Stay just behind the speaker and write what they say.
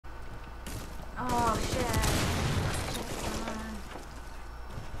Oh shit.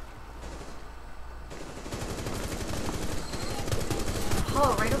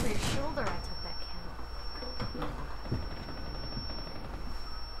 Oh, right over your shoulder I took that kill.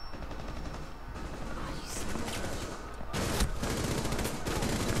 Oh, you son of a bitch.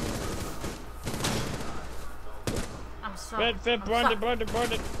 I'm so... Burned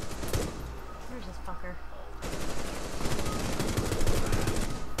it. Where's this fucker?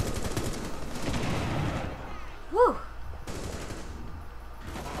 Woo!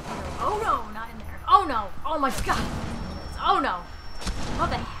 Oh no, not in there. Oh no! Oh my god! Oh no! How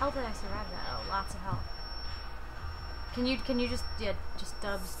the hell did I survive that? Oh, lots of health. Can you just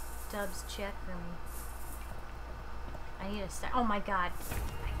dubs check for me? I need a sec. Oh my god!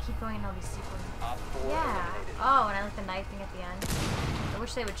 I keep going in all these sequences. Yeah. Oh, and I like the knifing at the end. I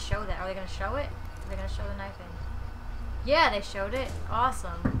wish they would show that. Are they gonna show it? Are they gonna show the knifing? Yeah, they showed it.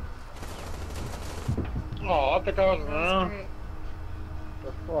 Awesome. Oh, I think I was around. Great.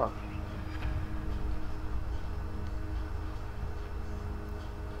 The fuck?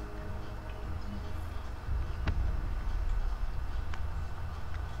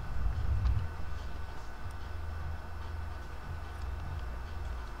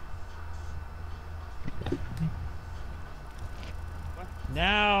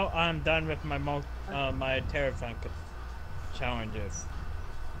 Now I'm done with my my Terrafunk challenges.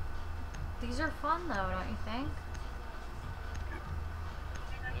 These are fun though, don't you think?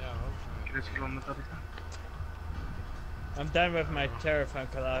 I'm done with my Terrafunk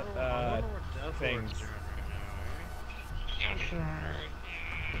things.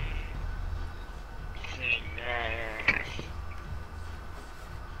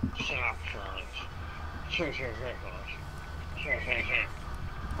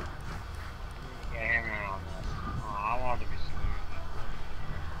 I want to be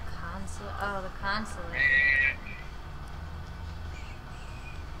Consulate. Oh, the consulate.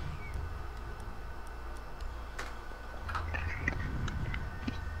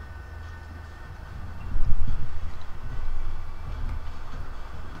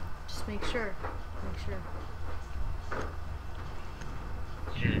 Just make sure. Make sure.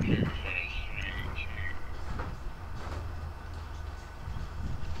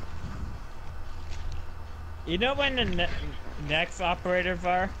 You know when the next operators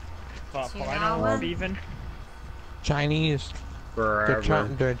are? Final even? Chinese. forever.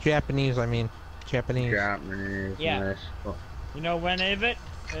 They're Japanese, I mean. Japanese. Japanese. Yeah. Nice. You know when is it?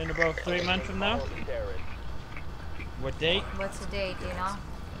 In about 3 months from now? What date? What's the date, do you know?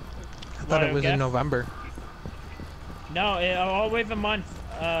 I thought it was in November. No, always a month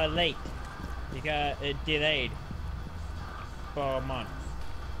late. You got it delayed for a month.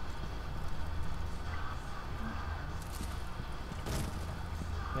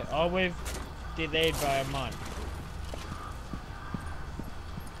 It always delayed by a month.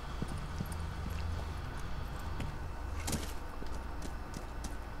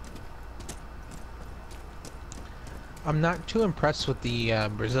 I'm not too impressed with the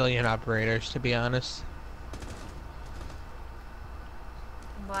Brazilian operators, to be honest.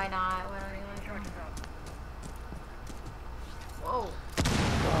 Why not? Why don't you like them? Whoa.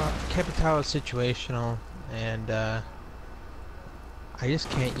 Capital is situational, and I just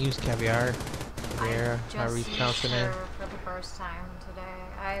can't use Caviar. There, I just reached used in. her for the first time today.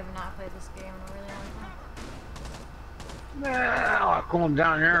 I have not played this game in a really long time. I'll calm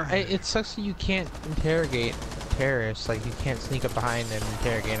down here. It sucks that you can't interrogate terrorists. Like, you can't sneak up behind and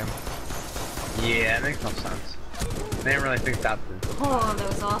interrogate them. Yeah, it makes no sense. They didn't really think that through. Oh, that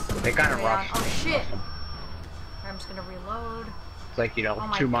was awesome. They kind of rushed. Oh shit! I'm just gonna reload. It's like, you know, Oh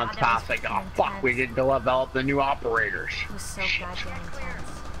my 2 months God, that past, was like, oh intense. fuck, we didn't develop the new operators. It was so goddamn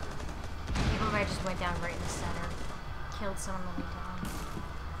intense. People I just went down right in the center. Killed someone on the way down.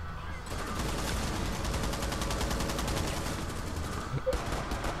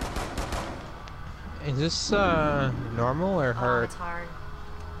 Is this normal or Oh, hard? it's hard.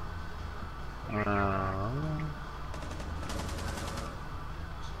 Yeah,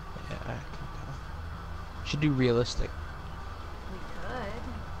 I can tell. Should do realistic. We could.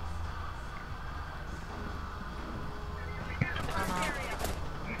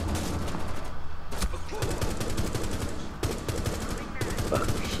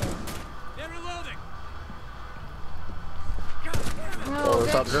 Oh,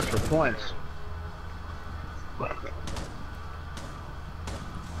 it's up just for points.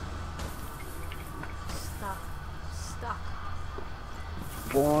 Stuck.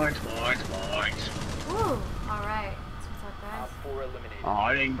 Points. Woo! Alright. What's up, guys? Oh,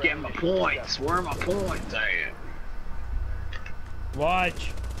 I didn't get my points. Where are my points at?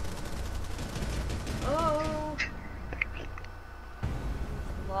 Watch. Oh.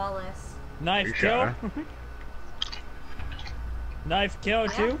 Flawless. Nice You kill. sure? Nice kill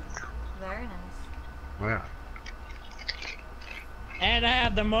Yeah. too. Very nice. Yeah. And I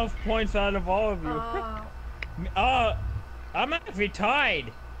have the most points out of all of you. Oh. I'm actually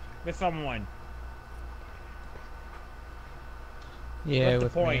tied with someone Yeah, with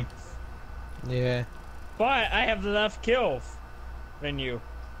with the me. points. Yeah. But I have less kills than you.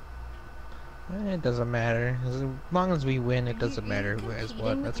 It doesn't matter. As long as we win, it doesn't you matter who has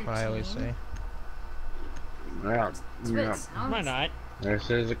what. competing with That's your what I always team? say. Yeah. That's what Yeah. it sounds. Why not? This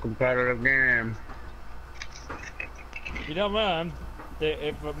is a competitive game. You don't know.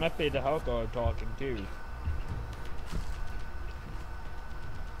 It must be the Hulko talking too.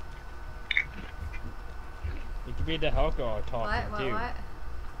 It could be the Hulko talking What? too. What?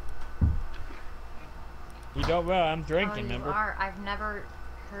 You don't know. I'm Oh, drinking. you Remember? are. I've never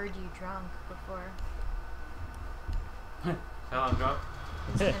heard you drunk before. Hell, I'm drunk.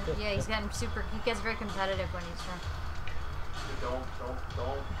 Yeah, he's getting super. He gets very competitive when he's drunk. Don't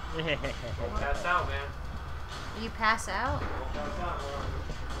pass out, man. You pass out? Don't pass out, man.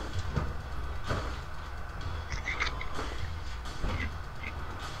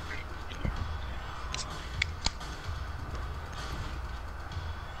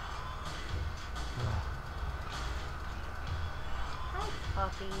 Hi,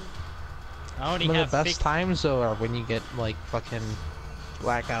 puppy. I only Some of have the best 6. times though are when you get like fucking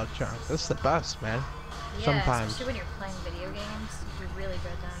blackout drunk. That's the best, man. Yeah, Sometimes. especially when you're playing video games, you're really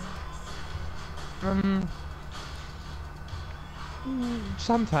good then.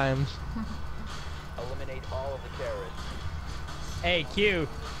 Sometimes. Eliminate all of the terrorists. Hey Q,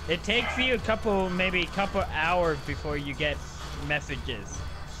 it takes you maybe a couple hours before you get messages.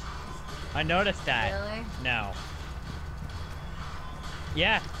 I noticed that. Really? No.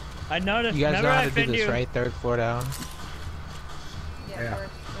 Yeah, I noticed. You guys Remember know how I to do sent this, you- right? Third floor down. Yeah, Yeah. we're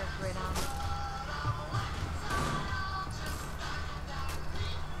right on.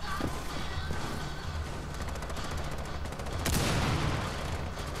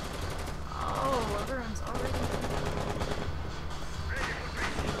 Oh, everyone's already.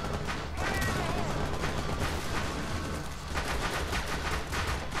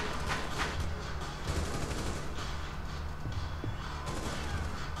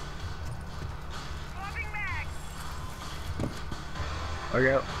 Look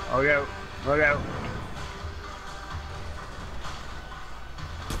out. Look out. Look out.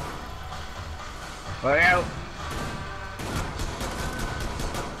 Look out.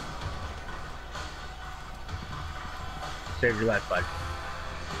 Save your life, bud.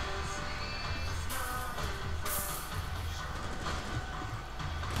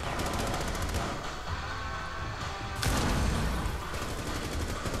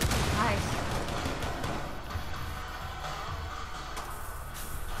 Nice.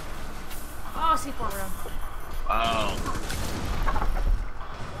 Oh, C4 room. Oh.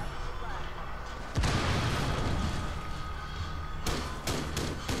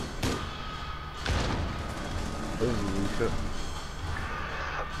 Holy shit.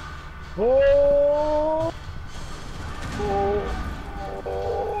 Oh!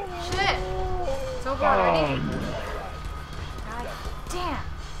 Shit! It's over already. God damn.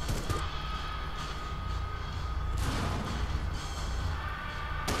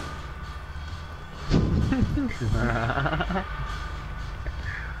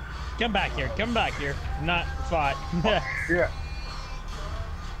 Come back here. Come back here. Not fought. Yeah.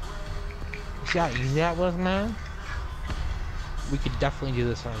 See how easy that was, man? We could definitely do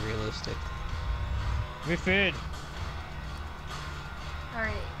this on realistic. We should.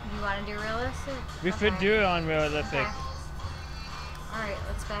 Alright, you want to do realistic? We should do it on realistic. Okay. Alright,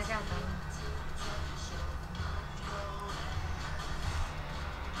 let's back out then.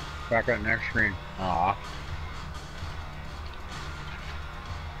 Back on next screen. Aw.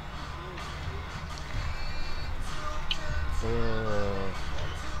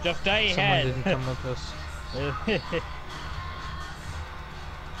 Just stay Someone ahead. didn't come with us.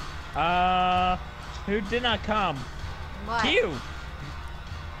 Who did not come? What? Q.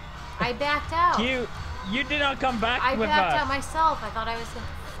 I backed out. Q. You did not come back I with backed us. out myself. I thought I was gonna.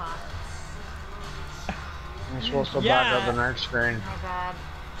 Fuck. I'm supposed to back Yeah. up the next screen. My bad.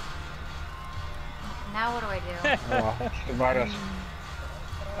 Now what do I do? Oh, divide us.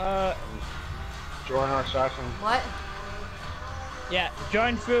 Join our session. What? Yeah,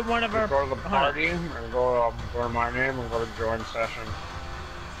 join through one of our. Go to the hold on. party, and go to my name, and go to join session.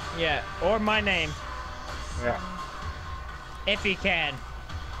 Yeah, or my name, Yeah. if you can.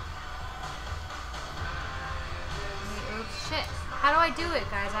 Oops, shit. How do I do it,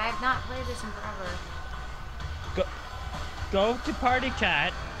 guys? I have not played this in forever. Go to party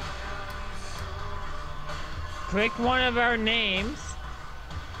chat. Click one of our names.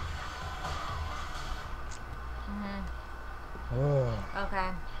 Okay.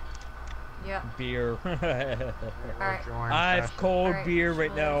 Yep. Beer. Alright. I have cold Alright, beer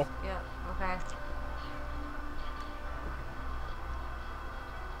right now. Yep. Okay.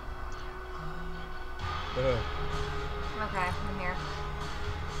 Okay, I'm here.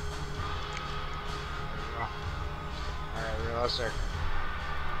 Alright, realistic.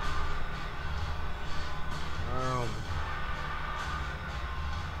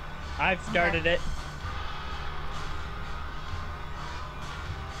 I've started it.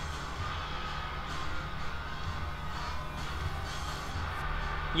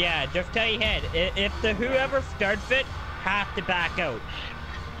 Yeah, just tell your head. If the whoever starts it have to back out.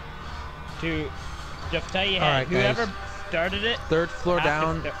 Just tell your head. Alright, Whoever guys. started it. Third floor have to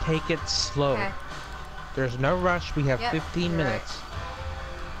down, start- take it slow. Okay. There's no rush, we have Yep, 15 you're right. minutes.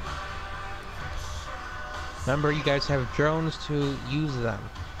 Remember, you guys have drones to use them.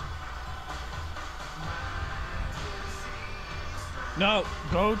 No,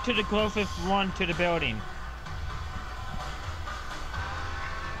 go to the closest one to the building.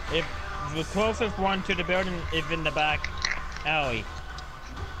 If the closest one to the building is in the back alley.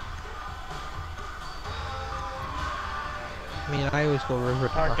 I mean, I always go river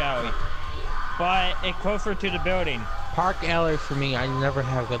to Park alley. But it's closer to the building. Park alley for me, I never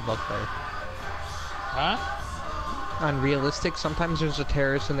have good luck there. Huh? On realistic, sometimes there's a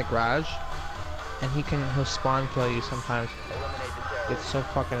terrorist in the garage, and he'll spawn kill you sometimes. Eliminate the terrorist. It's so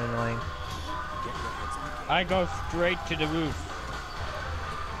fucking annoying. I go straight to the roof.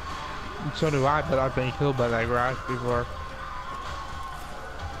 And so do I, but I've been killed by that garage before.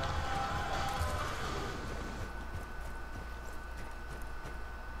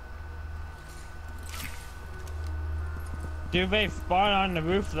 Do they spawn on the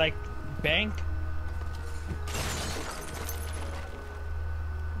roof like bank?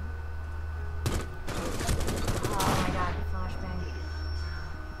 Oh my god, flashbang.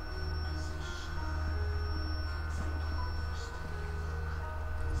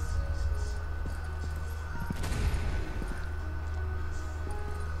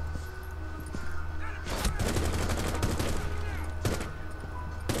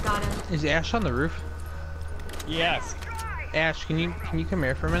 Got him. Is Ash on the roof? Yes. Ash, can you come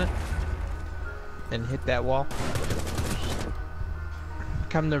here for a minute? And hit that wall.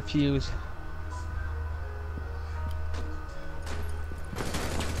 Come to fuse.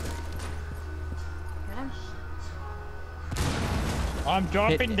 Got him. I'm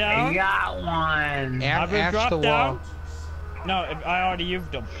dropping Hit- down. Got one. I will Ash drop the down. wall. No, I already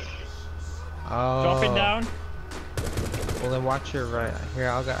used them. Oh. Dropping down. Well then watch your right. Here,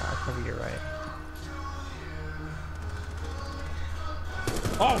 I'll cover your right.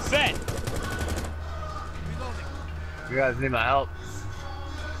 Oh, set. You guys need my help.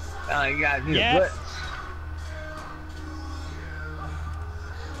 Oh, you guys need Yes. a blitz.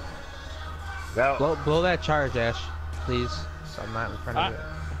 Go. Blow that charge, Ash, please. So I'm not in front of it.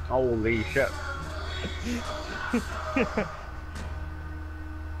 Holy shit.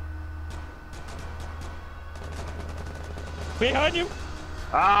 Behind you.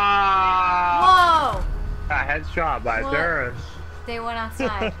 Ah! Whoa! Got headshot by a What? terrorist. They went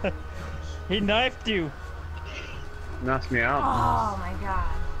outside. He knifed you. Knocked me out. Oh my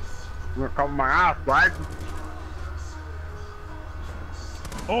god. I'm gonna cover my ass, bud.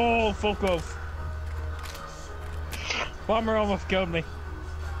 Oh, full close. Bomber almost killed me.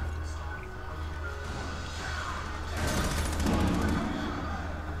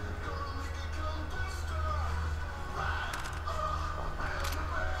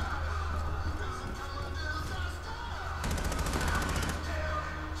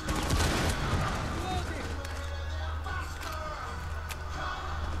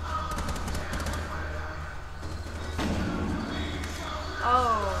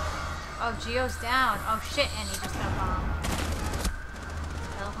 Oh, Geo's down. Oh shit, and he just got bombed.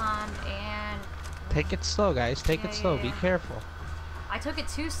 Elhan and... Take it slow, guys. Take it slow. Be Yeah. careful. I took it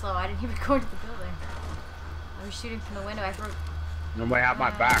too slow. I didn't even go into the building. I was shooting from the window. I broke... Nobody had my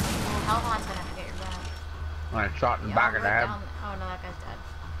back. Well, Elhan's gonna have to get your back. I shot in the Yeah, back of the right head. down- Oh no, that guy's dead.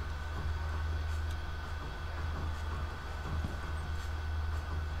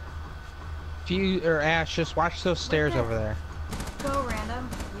 If you or Ash, just watch those stairs the- over there. Go random.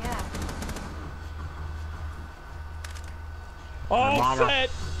 Yeah. Oh, bomber. set.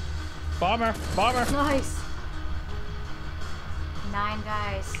 Bomber. Bomber. Nice. 9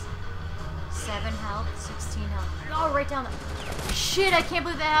 guys. 7 health, 16 health. Oh, right down there. Shit, I can't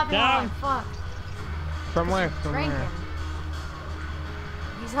believe that happened. Down. Oh, fuck. From where? From Drank where? him.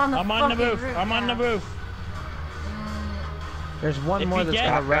 He's on the I'm on the fucking roof. I'm on yeah. the roof. There's one If more you that's get-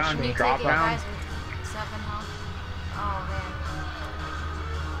 gonna rush Drop Can me. you Drop take it, down. guys, with 7 health? Oh, man.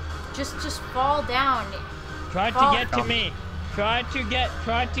 Just fall down. Try Fall. to get to me. Try to come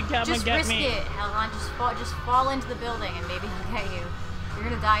Just and get risk me. it, Helen. Just fall into the building and maybe he'll get you. You're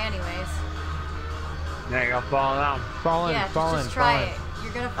gonna die anyways. There you go, fall down. Fall in, Yeah, fall in, just try fall in. it.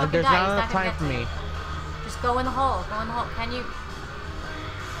 You're gonna fucking There's die. not He's enough gonna time get for to me. you. Just go in the hole. Go in the hole. Can you?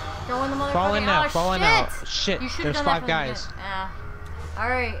 Go in the motherfucking. Fall in now, oh, fall in shit! now. Shit, You should've there's done 5 that from the guys. beginning. Yeah. All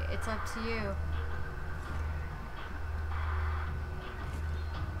right, it's up to you.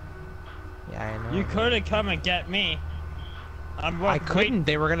 Yeah, I know. You could have come and get me. I couldn't.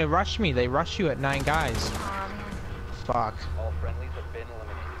 They were gonna rush me. They rush you at 9 guys. Oh man. Fuck. All friendlies have been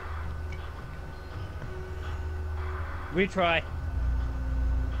eliminated. Retry.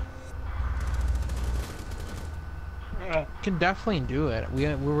 Can definitely do it. We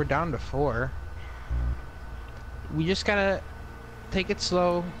were down to 4. We just gotta take it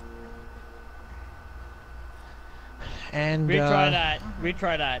slow. And Retry that.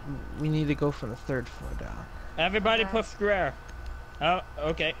 Retry that. we need to go from the 3rd floor down. Everybody Okay. push square. Oh,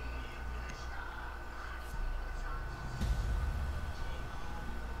 okay.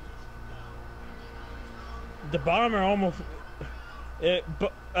 The bomber almost.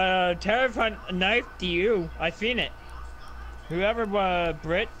 Terrified knife to you. I seen it. Whoever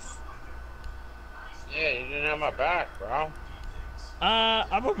Brits. Yeah, you didn't have my back, bro.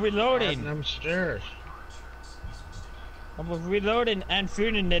 I was reloading. Them stairs. I was reloading and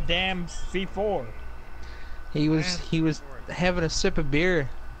shooting the damn C4. He was having a sip of beer.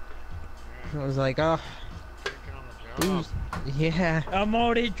 I was like, oh, Drinking on the job. yeah. I'm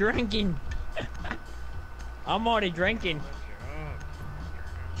already drinking. I'm already drinking.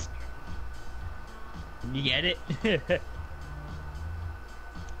 You get it?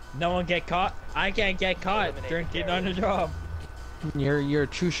 No one get caught. I can't get caught Eliminate drinking the on the job. You're a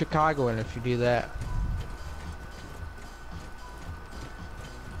true Chicagoan if you do that.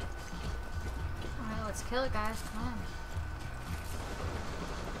 Alright, let's kill it, guys. Come on.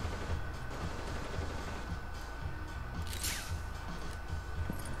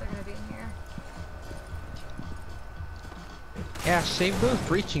 They're gonna be in here. Yeah, save those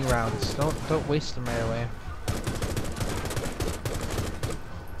breaching rounds. Don't waste them right away.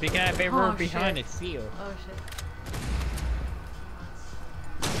 Because they were Oh, behind shit. a seal. Oh shit.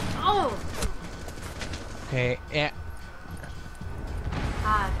 Oh! Okay, yeah.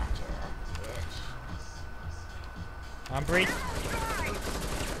 Ah, gotcha, bitch. I'm breaching.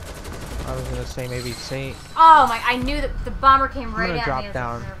 I was gonna say maybe say Oh my! I knew that the bomber came right gonna at drop me.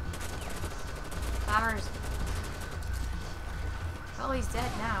 down. Bombers. Well, he's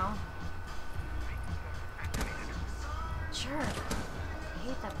dead now. Sure. I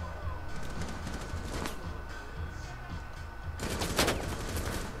hate that boy.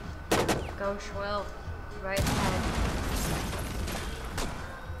 Go Schwill. Right ahead.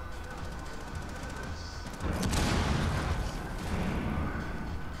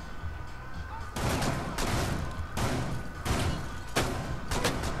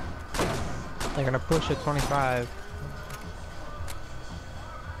 they're gonna push at 25.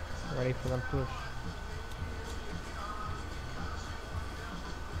 Ready for them to push.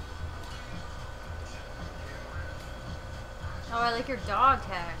 Oh, I like your dog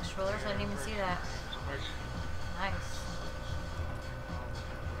tag, Schwillers. I didn't even see that. Nice.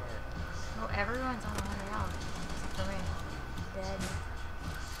 Oh, everyone's on 100 health. Except for me. Dead.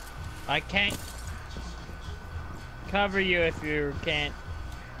 I can't cover you if you can't.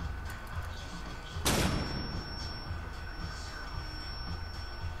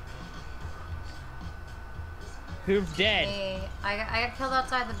 Who's dead? Me. I got killed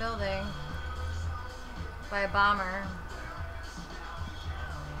outside the building by a bomber.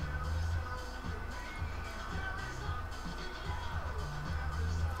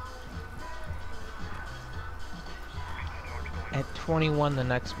 At 21, the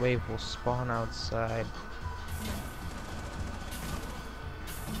next wave will spawn outside.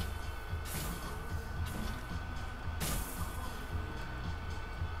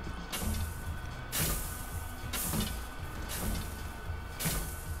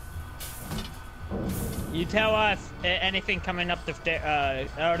 You tell us anything coming up the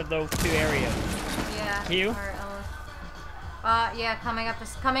out of those 2 areas. Yeah. You? Or yeah, coming up the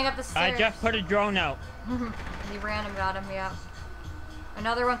stairs. I just put a drone out. He random got him. Yeah.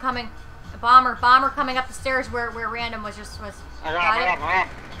 Another one coming. A bomber coming up the stairs where random was. I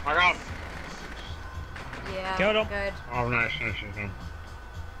got him. Yeah. Killed him. Good. Oh, nice, nice, nice.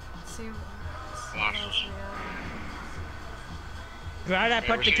 See what Lost else us. we got. Glad I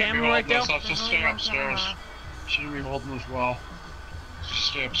put the camera right there. Let's just There's stay only one upstairs. camera. See me holding as well. Just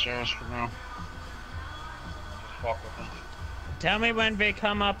stay upstairs for now. Just fuck with them. Tell me when they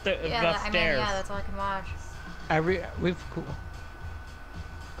come up the Yeah, stairs. yeah, that's all I can watch. We've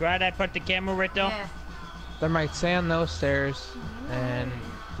Glad I put the camera right there. Yeah. There might stay on those stairs, and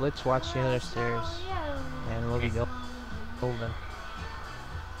let's watch the other stairs, and we'll be golden.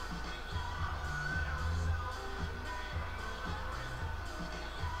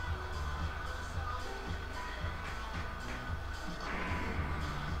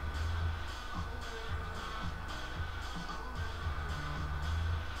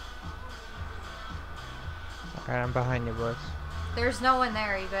 Alright, I'm behind you, boys. There's no one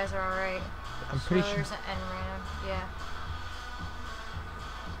there. You guys are alright. I'm pretty sure. Spoilers and random. Yeah.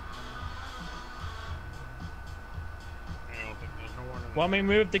 I don't think there's no one in Want me to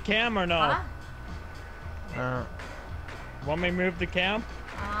move the cam or no? Huh? Want me to move the cam?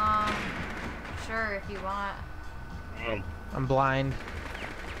 Sure, if you want. there. I'm blind.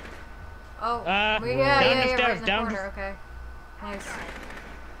 Oh, down the yeah, right stairs, in the down the- corner. Okay. Nice.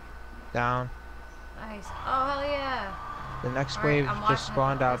 Down. Nice. Oh, hell yeah. The next Alright, wave I'm just watching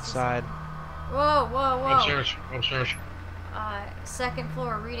spawned it. outside. Whoa, whoa, whoa. Upstairs, upstairs. Second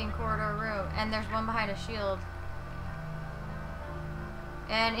floor reading corridor room, and there's one behind a shield.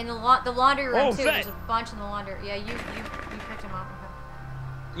 And in the laundry room Oh, too. shit. There's a bunch in the laundry. Yeah, you picked him up.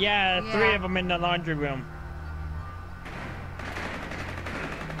 Okay. Yeah, Yeah. 3 of them in the laundry room.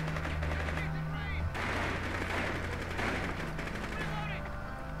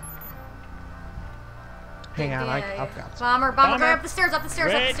 Hang on, Yeah, I've got some. Bomber, Bomber. go up the stairs, up the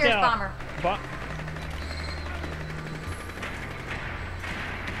stairs, Right there. bomber. But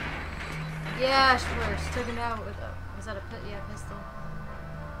Yeah, Schwartz, took it out with a, was that a pistol?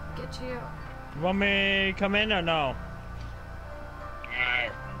 Get you. want me to come in or no?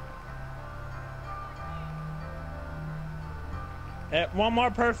 Alright. One more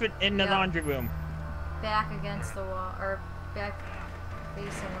person in the Yep. laundry room. Back against the wall, or back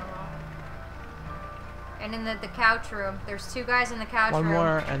facing the wall. And in the couch room, there's 2 guys in the couch One room.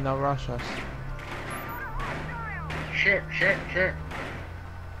 more, and they'll rush us. Shit, shit, shit.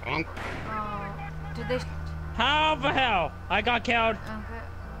 Bonk. Oh, did they? How the hell? I got killed. Okay.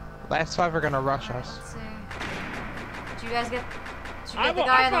 Last 5 are gonna rush us. Let's see. Did you guys get? Did you I get the wa-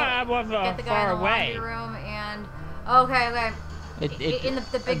 guy I in the? thought I was, get the guy far in the away. laundry room and. Okay. In the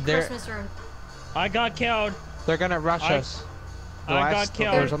big they're- Christmas room. I got killed. They're gonna rush I- us. The I got last,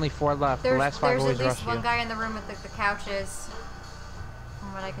 killed. There's only 4 left. The There's last 5 at always least rush one you. guy in the room with the couches.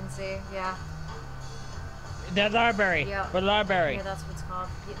 From what I can see, yeah. The library. Yeah. The library. Yeah, that's what it's called.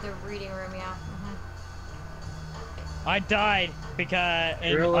 The reading room, yeah. I died because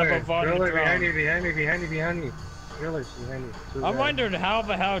Driller, of a driller, behind you, drone. behind me, behind you, behind you. Drillers behind you. Two I guys. wondered how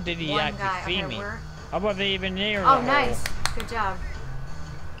the hell did he One actually guy. see Okay, me? where? I wasn't even near. Oh, the nice. hole. Good job.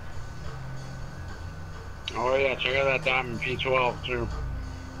 Oh yeah, check out that diamond P12 too.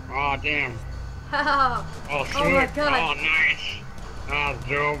 Oh damn. Oh, Oh sweet. my God. Oh nice. Oh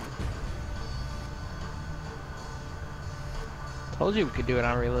dope. Told you we could do it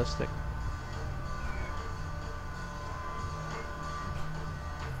on realistic.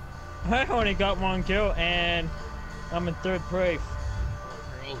 I only got 1 kill and I'm in 3rd place.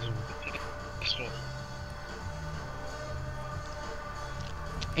 Girls with the pistol.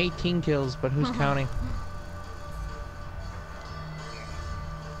 18 kills, but who's counting?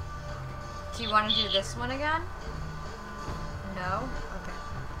 do you want to do this one again? No?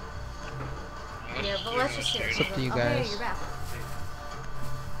 Okay. Yeah, but let's just do It's up to you Okay, guys. you're back.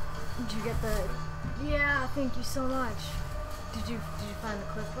 Did you get the... Yeah, thank you so much. Did you find the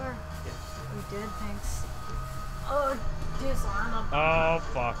clip bar? Yes. We did, thanks. Oh, Dishon. Oh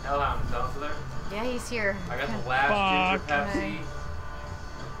fuck. Hellhound, is Elsa there? Yeah, he's here. I got the last Fuck. Ginger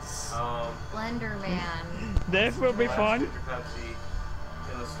Pepsi. Slender Man. This will be last fun. Ginger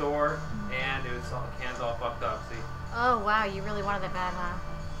Pepsi in the store, and it was all, cans all fucked up. See, Oh, wow, you really wanted that bad,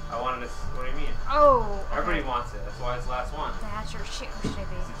 huh? I wanted this. What do you mean? Oh, okay. Everybody wants it. That's why it's the last one. That's your shit,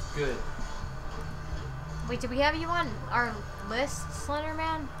 Shippy. It's good. Wait, did we have you on our list, Slender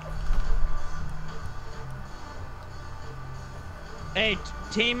Man? Hey,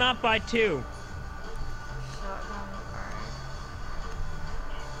 team up by 2. Shotgun,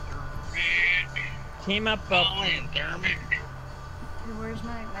 alright. Team up. Falling, Thurman. Hey, where's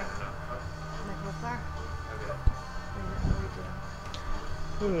my clip bar? Okay.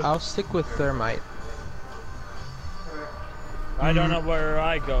 What do we do? I'll stick with thermite. I don't know where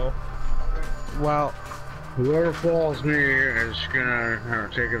I go. Well, Whoever falls me is gonna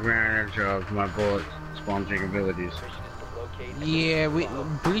take advantage of my bullet sponging abilities. Yeah,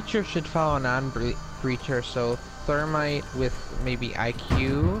 Breacher should follow non-Breacher, so Thermite with maybe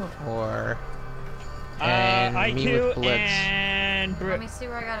IQ or and me with IQ Blitz. and Let me see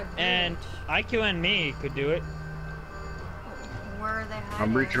where I got a and IQ and me could do it. Where are they hiding?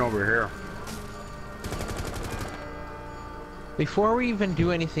 I'm reaching over here. Before we even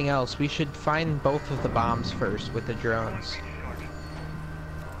do anything else, we should find both of the bombs first with the drones.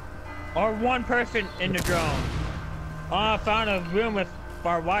 Or one person in the drone. I found a room with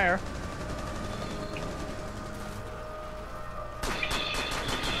barbed wire.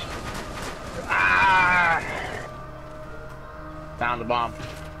 Ah! Found the bomb.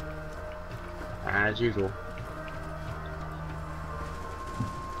 As usual.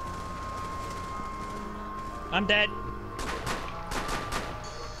 I'm dead.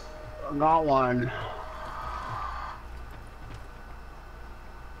 Got one.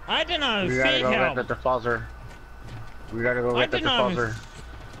 I did not We gotta see go him. get the diffuser. We gotta go I get the did not- diffuser.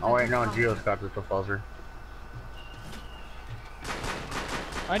 Oh wait, no, Geo's got the diffuser.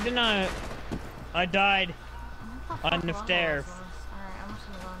 I did not. I died. What the On fuck the level stairs. is this? Alright, I'm just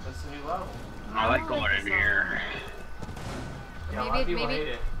gonna go. That's a new level. I like going in here. Yeah, a lot of people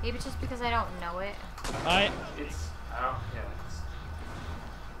hate Maybe it. it's just because I don't know it. It's, I don't, yeah,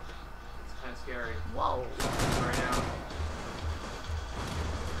 it's kind of scary Whoa. right now.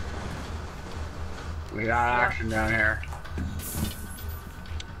 We got action down here.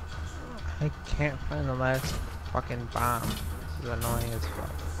 I can't find the last fucking bomb. This is annoying as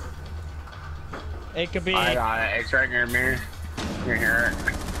fuck. It could be. I got it. It's right near me. You can hear it.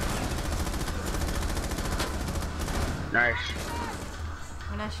 Nice.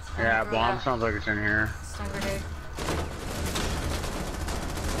 Yeah, bomb sounds like it's in here. Stun grenade.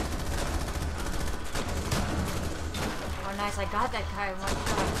 Oh, nice. I got that guy in one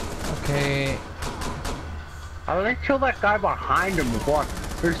shot. Okay, How did I kill that guy behind him before?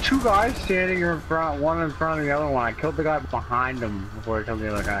 There's two guys standing in front, one in front of the other one. I killed the guy behind him before I killed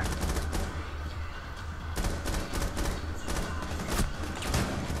the other guy.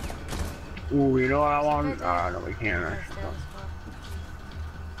 Ooh, you know what I want? No, we can't. There's dead as well.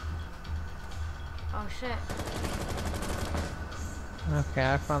 Oh shit.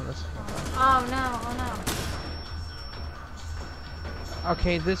 okay, I found this. Oh no, oh no.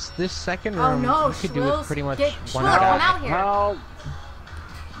 Okay, this second Oh room, no, you could do it Schwills, pretty much get one Schwills, shot. come out here. Help!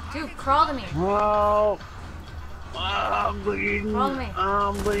 Dude, crawl to me. Help! I'm bleeding. Follow me.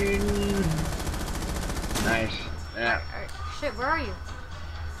 I'm bleeding. Nice. Yeah, Alright, shit, where are you?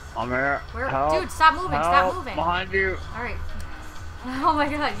 I'm here. Where? Help. Dude, stop moving, Help. stop moving. Behind you. Alright. Oh my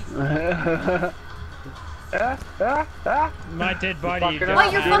god. My dead body. Fucking just-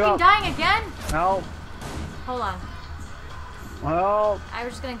 What, you're Dude, fucking up. dying again? Help! Hold on. Help! I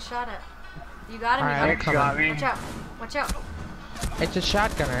was just getting shot at. You got him? Alright, You got I'm him? Nick coming. got me. Watch out. Watch out. It's a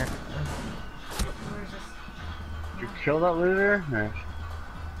shotgunner. Where is this? Did you kill that loser? Nice.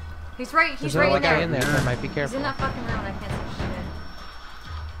 He's right, There's he's another right in guy there. in there, so I might be He's careful. in that fucking room and I can't see shit.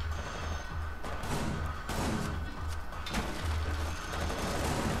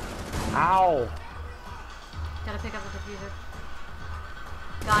 Ow! Gotta pick up the diffuser.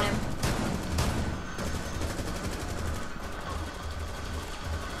 Got him.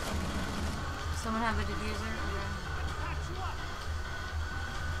 Someone have a diffuser?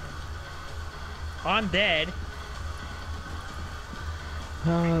 Okay. I'm dead.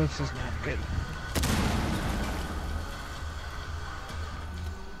 Oh, this is not good.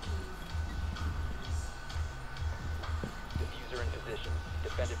 Diffuser in position.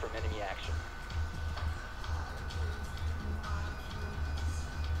 Defend it from enemy action.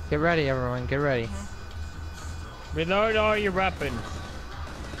 Get ready, everyone. Get ready. Reload all your weapons.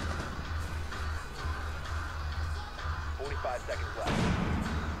 45 seconds left.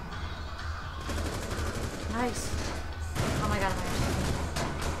 Nice. Oh my god,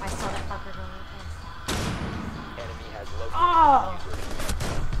 I saw that fucker go right there. Enemy has located Oh! the diffuser.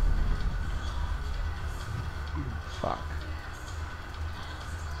 Fuck.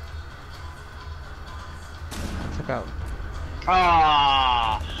 Took out.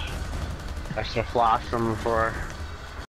 Ah! I should have flashed him before.